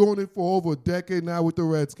Williams been doing it for over a decade now with the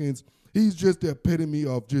Redskins. He's just the epitome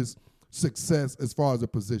of just success as far as a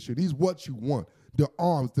position. He's what you want. The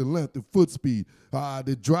arms, the length, the foot speed,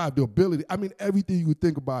 the drive, the ability. I mean, everything you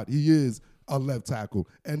think about, he is a left tackle.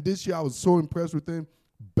 And this year I was so impressed with him.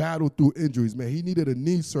 Battled through injuries, man. He needed a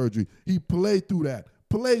knee surgery. He played through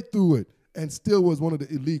it, and still was one of the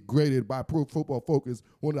elite graded by Pro Football Focus,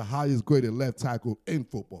 one of the highest graded left tackle in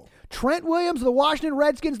football. Trent Williams, the Washington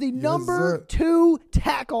Redskins, the number 2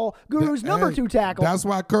 tackle. Guru's number 2 tackle. That's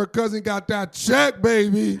why Kirk Cousins got that check,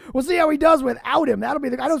 baby. We'll see how he does without him. That'll be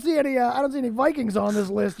I don't see any Vikings on this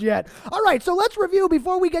list yet. All right, so let's review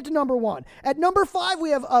before we get to number 1. At number 5,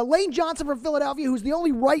 we have Lane Johnson from Philadelphia, who's the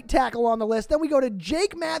only right tackle on the list. Then we go to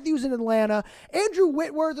Jake Matthews in Atlanta, Andrew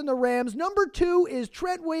Whitworth in the Rams. Number 2 is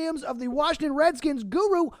Trent Williams of the Washington Redskins.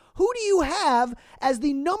 Guru, who do you have as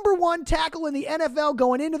the number 1 tackle in the NFL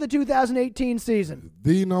going into the 2018 season?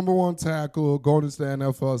 The number 1 tackle going into the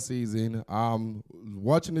NFL season.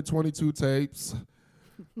 Watching the 22 tapes.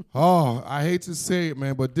 Oh, I hate to say it,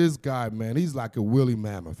 man, but this guy, man, he's like a woolly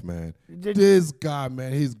mammoth, man. This guy,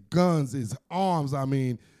 man, his guns, his arms, I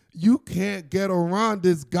mean, you can't get around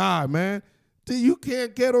this guy, man. You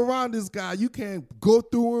can't get around this guy. You can't go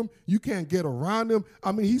through him. You can't get around him.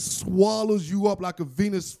 I mean, he swallows you up like a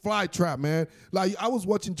Venus flytrap, man. Like, I was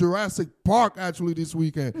watching Jurassic Park, actually, this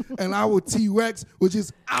weekend, and our T-Rex was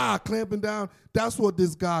just, clamping down. That's what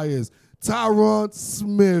this guy is. Tyron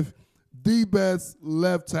Smith, the best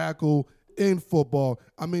left tackle in football.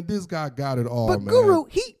 I mean, this guy got it all, man. But, Guru,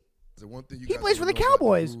 he plays for the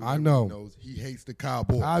Cowboys. I know. He hates the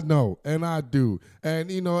Cowboys. I know, and I do. And,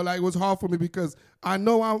 it was hard for me because I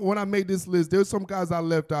know when I made this list, there's some guys I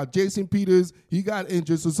left out. Jason Peters, he got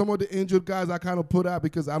injured. So some of the injured guys I kind of put out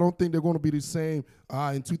because I don't think they're going to be the same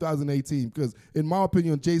in 2018. Because, in my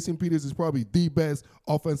opinion, Jason Peters is probably the best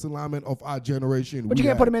offensive lineman of our generation. But you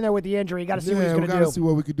can't put him in there with the injury. You got to see what he's going to do. We got to see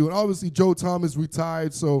what we could do. And obviously, Joe Thomas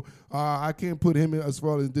retired, so I can't put him in as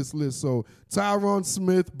far as this list. So Tyron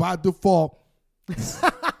Smith, by default,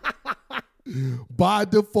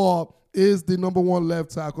 is the number 1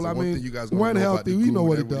 left tackle. I mean, when healthy, we know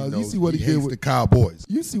what he does. You see what he did with the Cowboys.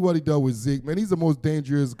 You see what he does with Zeke, man. He's the most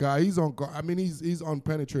dangerous guy. He's he's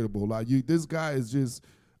unpenetratable. Like this guy is just,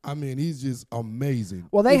 he's just amazing.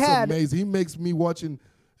 Well, amazing. He makes me watching.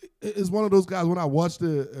 It's one of those guys when I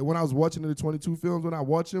was watching the 22 films, when I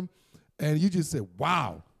watch him, and you just say,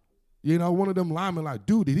 wow. One of them linemen, like,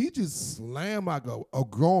 dude, did he just slam like a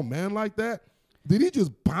grown man like that? Did he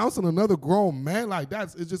just bounce on another grown man like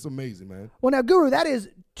that? It's just amazing, man. Well, now, Guru, that is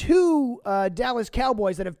 2 Dallas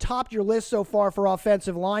Cowboys that have topped your list so far for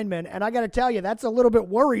offensive linemen, and I got to tell you, that's a little bit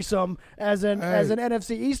worrisome as an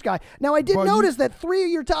NFC East guy. Now, I did notice that 3 of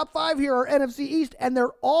your top 5 here are NFC East, and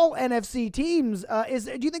they're all NFC teams.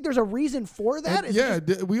 Do you think there's a reason for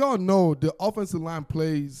that? We all know the offensive line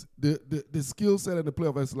plays, the skill set of the play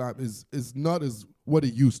offensive line is not as what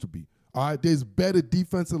it used to be. All right, there's better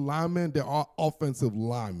defensive linemen than are offensive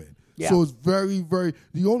linemen. Yeah. So it's very, very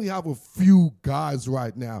 – you only have a few guys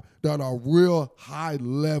right now that are real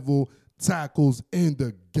high-level tackles in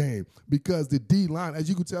the game because the D-line, as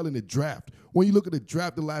you could tell in the draft, when you look at the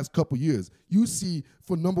draft the last couple years, you see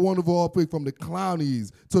for number one overall pick from the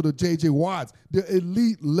Clownies to the J.J. Watts, the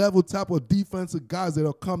elite level type of defensive guys that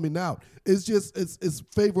are coming out. It's just it's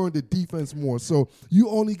favoring the defense more. So you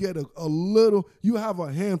only get a little. You have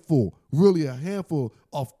a handful, really a handful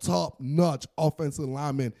of top-notch offensive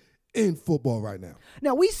linemen in football right now.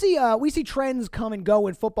 Now we see trends come and go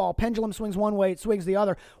in football. Pendulum swings one way, it swings the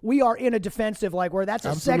other. We are in a defensive where that's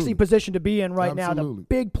a sexy position to be in right now. The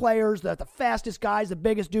big players, the fastest guys, the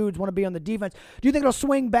biggest dudes want to be on the defense. Do you think it'll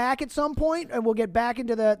swing back at some point and we'll get back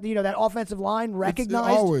into the that offensive line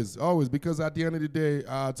recognized? Always, because at the end of the day,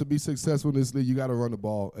 to be successful in this league, you got to run the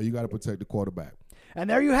ball and you got to protect the quarterback. And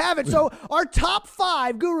there you have it. So our top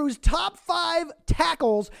 5, Guru's top 5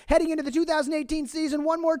 tackles heading into the 2018 season.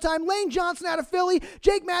 One more time, Lane Johnson out of Philly,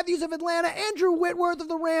 Jake Matthews of Atlanta, Andrew Whitworth of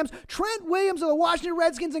the Rams, Trent Williams of the Washington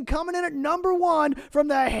Redskins, and coming in at number 1 from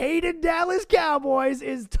the hated Dallas Cowboys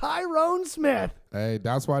is Tyrone Smith. Hey,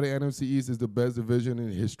 that's why the NFC East is the best division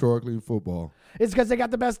historically in football. It's because they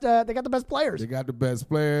got the best. They got the best players. They got the best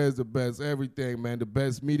players, the best everything, man. The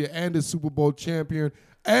best media and the Super Bowl champion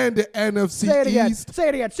and the NFC East. Say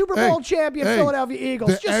it again. Super Bowl champion Philadelphia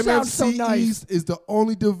Eagles. Just sounds so nice. The NFC East is the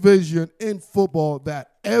only division in football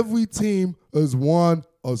that every team has won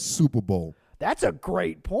a Super Bowl. That's a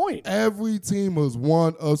great point. Every team has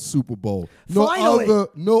won a Super Bowl. Finally.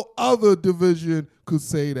 No other division could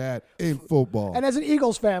say that in football. And as an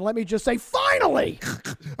Eagles fan, let me just say, finally!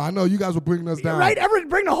 I know you guys were bringing us down. Right? Everyone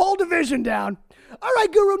bring the whole division down. All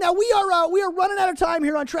right, Guru. Now we are running out of time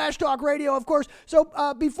here on Trash Talk Radio, of course. So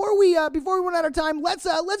before we run out of time, let's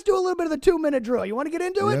do a little bit of the 2-minute drill. You want to get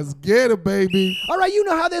into it? Let's get it, baby. All right, you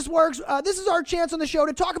know how this works. This is our chance on the show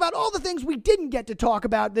to talk about all the things we didn't get to talk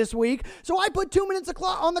about this week. So I put 2 minutes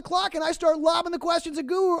on the clock and I start lobbing the questions at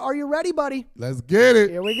Guru. Are you ready, buddy? Let's get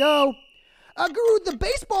it. Here we go. Guru, the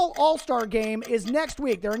baseball all-star game is next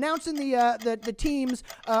week. They're announcing the teams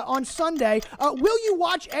on Sunday. Will you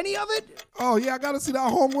watch any of it? Oh, yeah, I got to see that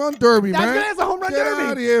home run derby, man. That's a home run derby. Get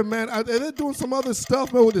out of here, man. They're doing some other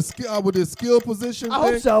stuff, man, with the skill position.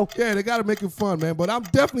 I hope so. Yeah, they got to make it fun, man. But I'm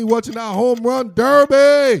definitely watching that home run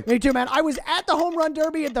derby. Me too, man. I was at the home run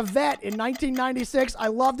derby at the Vet in 1996. I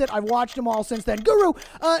loved it. I've watched them all since then. Guru,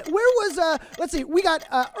 where was, let's see, we got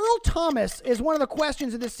Earl Thomas is one of the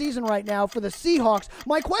questions of this season right now for the Seahawks.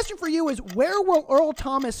 My question for you is, where will Earl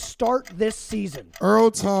Thomas start this season?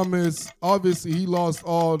 Earl Thomas, obviously, he lost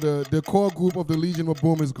all the core group of the Legion of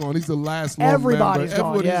Boom is gone. He's the last member. Everybody's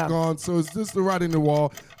gone, so it's just the writing the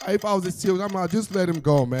wall. If I was the Steelers, I'm out. Just let him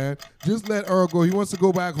go, man. Just let Earl go. He wants to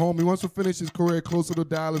go back home. He wants to finish his career closer to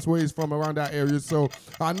Dallas, where he's from, around that area. So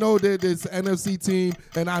I know that it's an NFC team,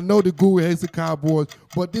 and I know the Guru hates the Cowboys,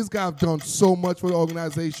 but this guy's done so much for the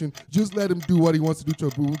organization. Just let him do what he wants to do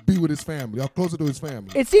to be with his family, or closer to his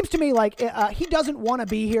family. It seems to me like he doesn't want to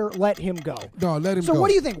be here. Let him go. No, let him go. So what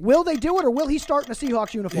do you think? Will they do it, or will he start in a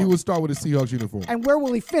Seahawks uniform? He will start with a Seahawks uniform. And where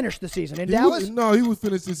will he finish the season? In Dallas? No, he will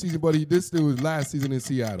finish this season, but this still was last season in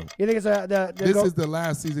Seattle. You think it's this is the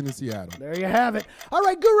last season in Seattle. There you have it. All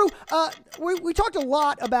right, Guru. We talked a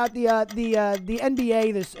lot about the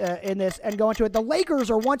NBA in this and going to it. The Lakers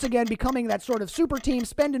are once again becoming that sort of super team,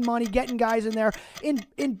 spending money, getting guys in there.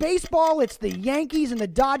 In baseball, it's the Yankees and the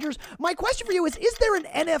Dodgers. My question for you is there an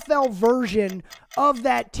NFL version of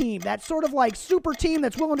that team, that sort of like super team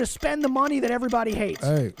that's willing to spend the money that everybody hates?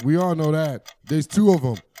 Hey, we all know that. There's two of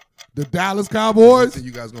them. The Dallas Cowboys.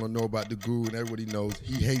 You guys gonna know about the Guru, and everybody knows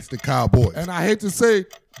he hates the Cowboys. And I hate to say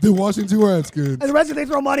the Washington Redskins. And the Redskins, they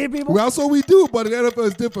throw money at people. Well, so we do, but the NFL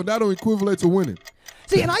is different. That don't equivalent to winning.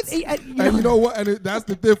 See, and you know what? And that's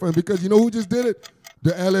the difference, because you know who just did it?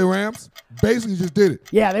 The LA Rams basically just did it.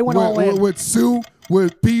 Yeah, they went all in. With Sue,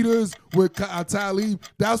 with Peters, with Talib.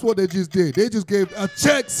 That's what they just did. They just gave a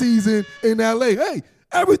check season in LA. Hey,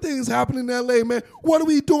 everything's happening in LA, man. What are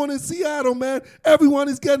we doing in Seattle, man? Everyone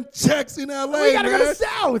is getting checks in LA, man. We gotta go to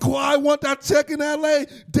South. Kawhi want that check in LA.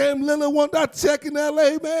 Dame Lillard want that check in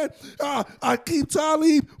LA, man. Aqib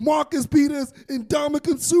Talib, Marcus Peters, and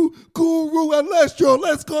Dominican Sue, Guru, and Lestro.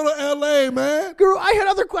 Let's go to LA, man. Guru, I had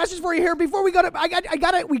other questions for you here. Before we go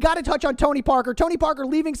to, we gotta touch on Tony Parker. Tony Parker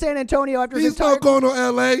leaving San Antonio after he's not going to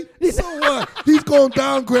LA. So what? He's going to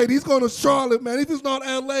downgrade. He's going to Charlotte, man. If it's not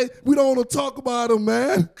LA, we don't want to talk about him,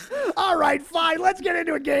 man. All right, fine. Let's get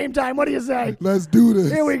into it. Game time. What do you say? Let's do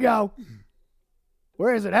this. Here we go.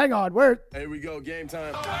 Where is it? Hang on. Where? Here we go. Game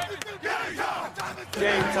time.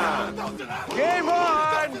 Game time. Game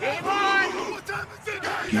on. Game on.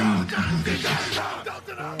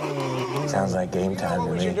 Sounds like game time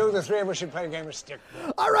to me. The three of us should play a game of stick.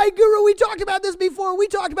 All right, Guru, we talked about this before. We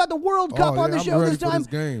talked about the World Cup on the I'm show ready this for time. this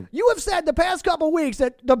game. You have said the past couple weeks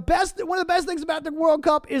that one of the best things about the World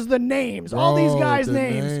Cup is the names. All these guys' the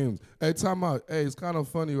names. Hey, time out. Hey, it's kind of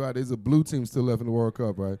funny, right? There's a blue team still left in the World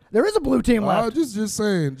Cup, right? There is a blue team left. Oh, just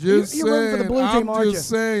saying. You're rooting for the blue team, aren't you? I'm just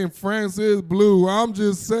saying. France is blue. I'm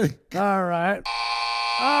just saying. All right.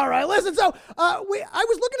 All right, listen, so I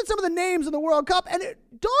was looking at some of the names in the World Cup, and it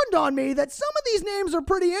dawned on me that some of these names are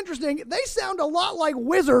pretty interesting. They sound a lot like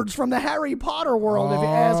wizards from the Harry Potter world, if you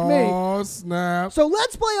ask me. Oh, snap. So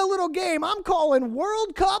let's play a little game. I'm calling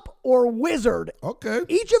World Cup or Wizard. Okay.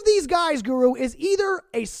 Each of these guys, Guru, is either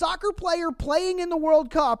a soccer player playing in the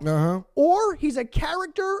World Cup, or he's a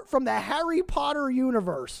character from the Harry Potter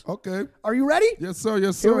universe. Okay. Are you ready? Yes, sir.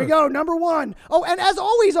 Yes, sir. Here we go. Number one. Oh, and as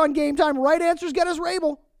always on Game Time, right answers get us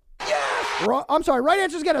Rabel. I'm sorry, right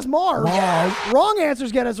answers get us Mars. Wrong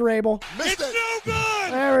answers get us Rabel. It's no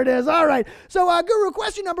good! There it is. All right. So, Guru,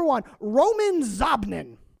 question number one. Roman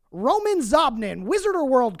Zobnin, Wizard or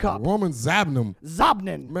World Cup? Roman Zabnam.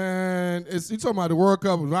 Zobnin. Man, you talking about the World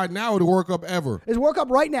Cup right now or the World Cup ever? Is World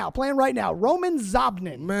Cup right now, playing right now. Roman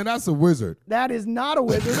Zobnin. Man, that's a wizard. That is not a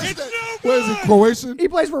wizard. What is he, Croatian? He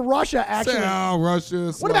plait's for Russia, actually.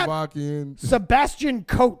 Russia, What about Slovakian. Sebastian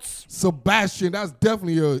Coates. Sebastian, that's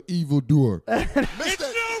definitely an evildoer.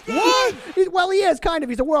 What? Well, he is, kind of.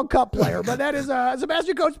 He's a World Cup player, but that is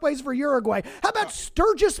Sebastian Coates plays for Uruguay. How about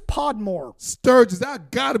Sturgis Podmore? Sturgis,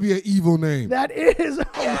 that got to be an evil name. That is a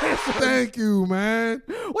wizard. Thank you, man.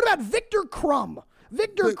 What about Victor Crumb?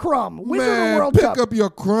 Victor Crumb, Wizard Man, of World pick Cup. up your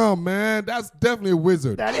crumb, man. That's definitely a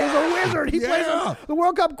wizard. That is a wizard. He plays on the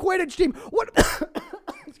World Cup Quidditch team. What?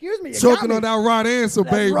 Excuse me. You Choking got me. on that right answer,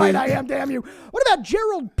 That's baby. right, I am, damn you. What about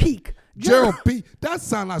Gerald Peake? Gerald P. That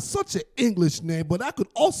sounds like such an English name, but that could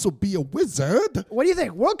also be a wizard. What do you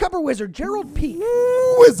think? World Cup or Wizard? Gerald Peake.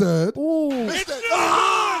 Wizard. Ooh.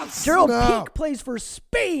 Gerald Peake plays for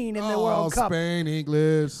Spain in the World Cup. Spain,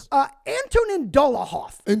 English. Antonin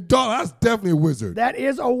Dolohoff. And that's definitely a wizard. That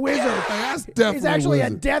is a wizard. That's definitely He's actually a a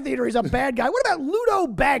wizard. Death Eater. He's a bad guy. What about Ludo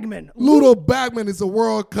Bagman? Ludo Bagman is a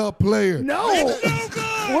World Cup player. No.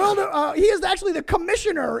 He is actually the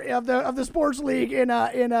commissioner of the sports league in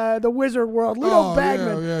the Wizard world. Ludo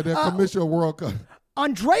Bagman. Yeah, the commissioner of World Cup.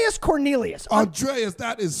 Andreas Cornelius. Andreas,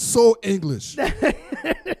 that is so English.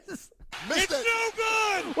 It's no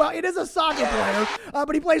good! Well, it is a soccer player,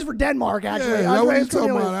 but he plays for Denmark, actually. Yeah, that's what you Andreas talking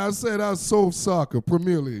Cornelius. about. I said that's so soccer,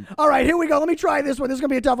 Premier League. All right, here we go. Let me try this one. This is going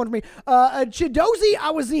to be a tough one for me. Chidozie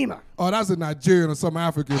Awazima. Oh, that's a Nigerian or some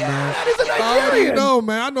African, man. That is a I already Nigerian. know,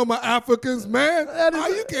 man. I know my Africans, man.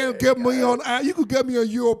 You can't get me on. You could get me on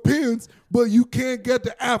Europeans, but you can't get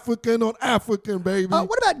the African on African, baby.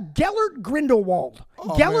 What about Gellert Grindelwald?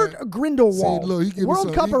 Oh, Gellert man. Grindelwald. See, look, he give me World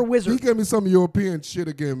some- Cup he- or Wizard? He gave me some European shit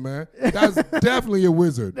again, man. That's definitely a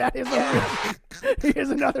wizard. That is a wizard. He is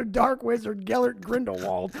another dark wizard, Gellert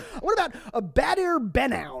Grindelwald. What about Bader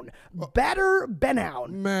Benaun? Bader Benaun.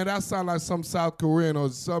 Man, that sounds like some South Korean or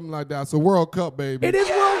something like that. It's a World Cup, baby. It is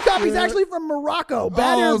World Cup. He's Yeah. actually from Morocco. Bader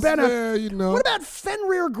Oh, Benaun. yeah, you know. What about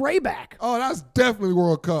Fenrir Greyback? Oh, that's definitely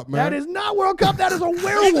World Cup, man. That is not World Cup. That is a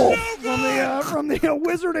werewolf from the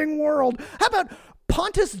wizarding world. How about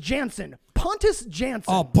Pontus Janssen? Pontus Janssen.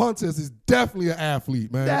 Oh, Pontus is definitely an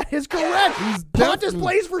athlete, man. That is correct. He's Pontus definitely-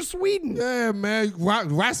 plays for Sweden. Yeah, man.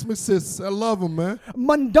 Rasmus, I love him, man.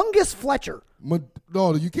 Mundungus Fletcher.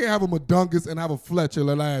 No, you can't have a Madungus and have a Fletcher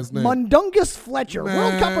the last name. Mundungus Fletcher.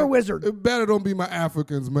 World Cup or Wizard? It better don't be my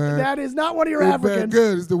Africans, man. That is not one of your It better- Africans.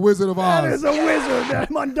 Good. It's the Wizard of Oz. That is a wizard.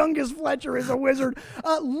 Mundungus Fletcher is a wizard.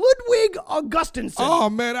 Ludwig Augustinsson. Oh,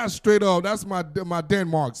 man, that's straight up. That's my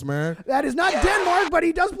Denmarks, man. That is not Denmark, but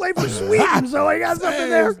he does play for Sweden, so I got something Hey,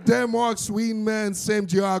 there. it's Denmark, Sweden, man. Same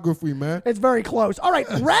geography, man. It's very close. All right,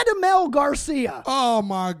 Radamel Garcia. Oh,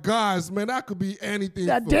 my gosh, man. That could be anything.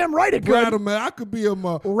 That damn right it could. Radamel. I could be a...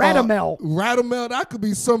 Radamel. Radamel. That could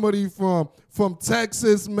be somebody from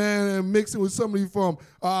Texas, man, and mixing with somebody from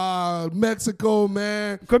Mexico,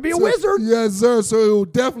 man. Could be a wizard. Yes, sir. So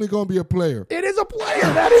it definitely going to be a player. It is a player.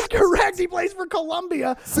 That is correct. He plays for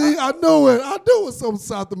Colombia. See, I know it. I knew it was some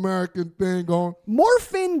South American thing going.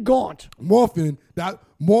 Morphin Gaunt. Morphine.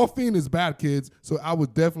 Morphine is bad, kids. So I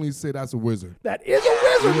would definitely say that's a wizard. That is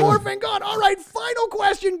a wizard, Morphin Gaunt. All right, final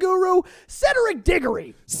question, Guru. Cedric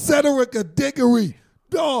Diggory. Cedric Diggory.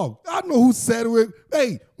 Dog, I know who Cedric.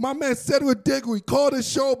 Hey, my man Cedric Diggory. Call the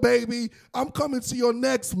show, baby. I'm coming to your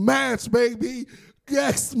next match, baby.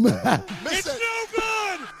 Next match. It's no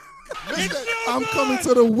good! It's no I'm good! coming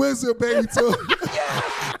to the wizard, baby.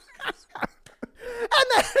 And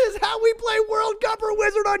that is how we we play World Cup or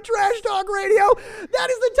Wizard on Trash Talk Radio. That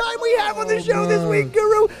is the time we have on the show this week,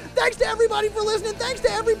 Guru. Thanks to everybody for listening. Thanks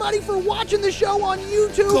to everybody for watching the show on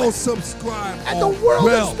YouTube. Go subscribe at the World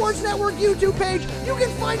of Sports Network YouTube page. You can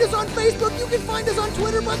find us on Facebook. You can find us on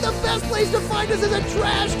Twitter. But the best place to find us is at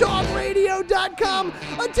TrashTalkRadio.com.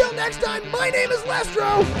 Until next time, my name is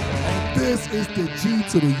Lestro. And this is the G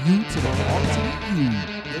to the U to the R to the U.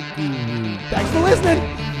 The Guru. Thanks for listening.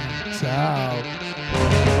 Ciao.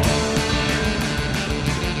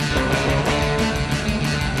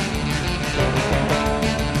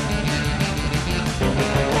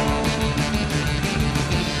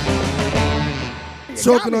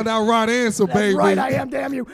 Choking on that right answer, baby. That's right, I am, damn you.